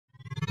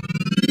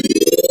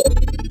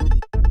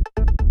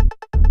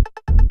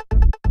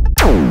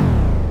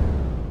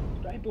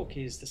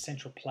Gradebook is the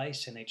central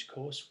place in each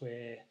course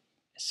where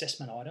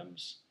assessment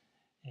items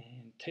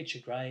and teacher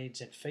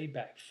grades and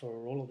feedback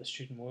for all of the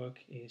student work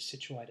is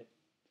situated.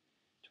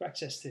 To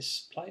access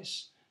this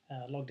place,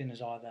 logged in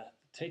as either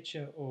the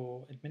teacher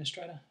or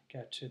administrator,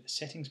 go to the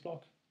settings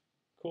block,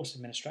 course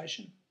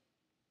administration,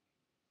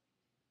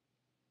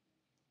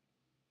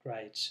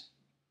 grades.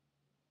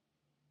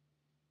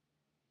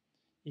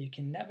 You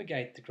can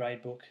navigate the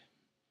gradebook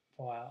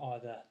via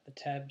either the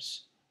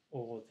tabs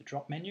or the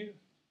drop menu.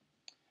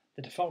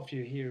 The default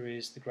view here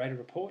is the grader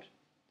report,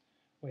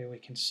 where we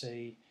can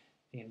see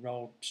the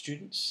enrolled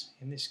students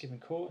in this given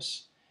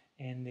course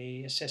and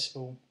the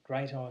accessible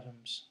grade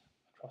items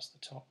across the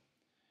top.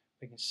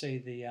 We can see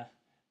the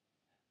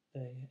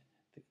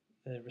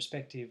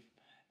respective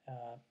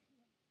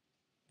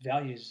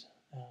values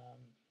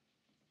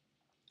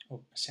or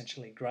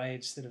essentially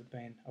grades that have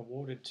been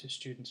awarded to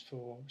students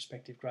for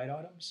respective grade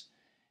items,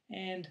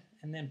 and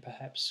then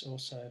perhaps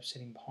also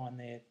sitting behind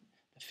there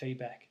the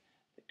feedback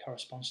that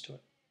corresponds to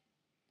it.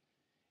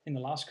 In the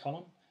last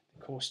column,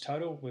 the course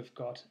total, we've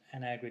got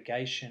an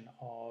aggregation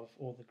of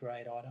all the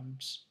grade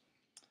items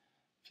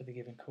for the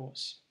given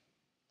course.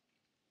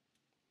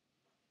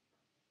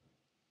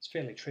 It's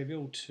fairly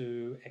trivial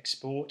to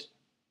export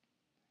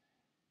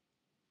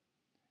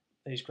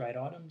these grade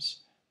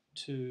items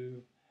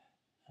to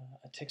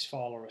a text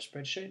file or a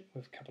spreadsheet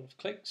with a couple of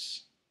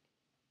clicks.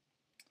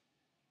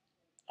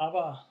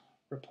 Other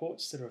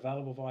reports that are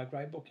available via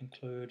Gradebook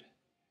include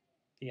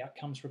the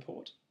outcomes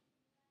report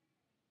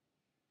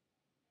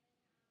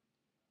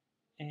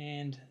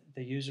and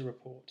the user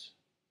report.